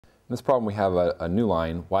this problem we have a new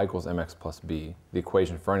line, y equals mx plus b, the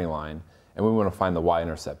equation for any line, and we want to find the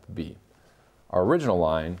y-intercept b. Our original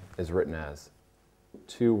line is written as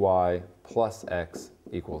 2y plus x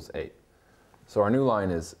equals 8. So our new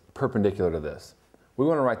line is perpendicular to this. We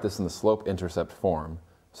want to write this in the slope-intercept form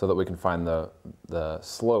so that we can find the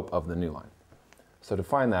slope of the new line. So to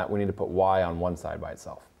find that, we need to put y on one side by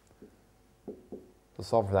itself. To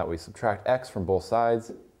solve for that, we subtract x from both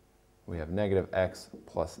sides. We have negative x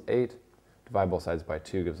plus 8. Divide both sides by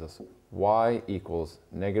 2 gives us y equals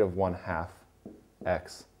negative 1/2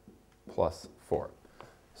 x plus 4.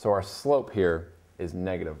 So our slope here is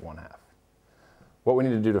negative 1/2. What we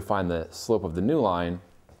need to do to find the slope of the new line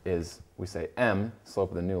is we say m, slope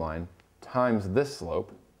of the new line, times this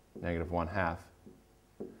slope, negative 1/2.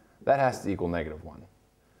 That has to equal negative 1.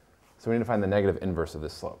 So we need to find the negative inverse of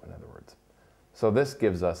this slope, in other words. So this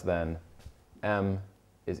gives us then m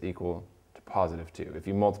is equal to positive 2. If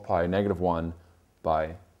you multiply negative 1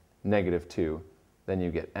 by negative 2, then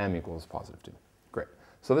you get m equals positive 2. Great.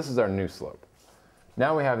 So this is our new slope.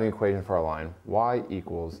 Now we have the equation for our line, y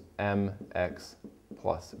equals mx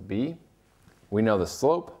plus b. We know the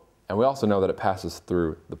slope, and we also know that it passes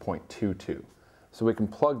through the point 2, 2. So we can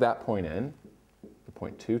plug that point in, the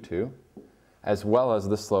point 2, 2, as well as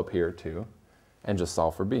this slope here, 2, and just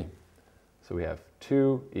solve for b. So we have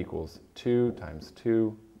 2 equals 2 times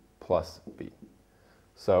 2 plus b.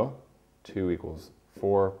 So 2 equals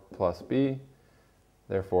 4 plus b.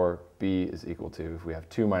 Therefore, b is equal to, if we have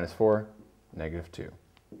 2 minus 4, negative 2.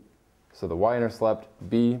 So the y-intercept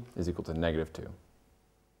b is equal to negative 2.